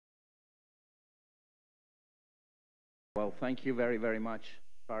Well, thank you very, very much,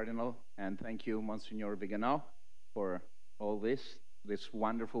 Cardinal, and thank you, Monsignor Viganò, for all this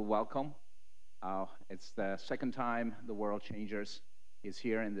wonderful welcome. It's the second time the World Changers is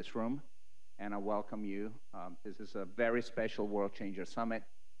here in this room, and I welcome you. This is a very special World Changer Summit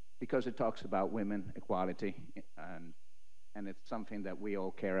because it talks about women equality, and and it's something that we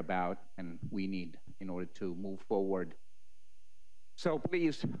all care about and we need in order to move forward. So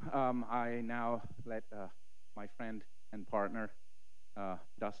please, I now let my friend and partner,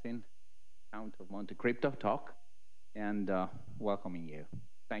 Dustin, Count of Monte Cristo, talk and welcoming you.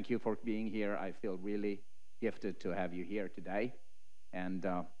 Thank you for being here. I feel really gifted to have you here today. And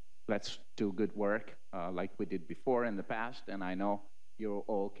let's do good work like we did before in the past. And I know you're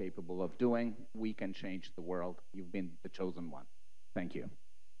all capable of doing. We can change the world. You've been the chosen one. Thank you.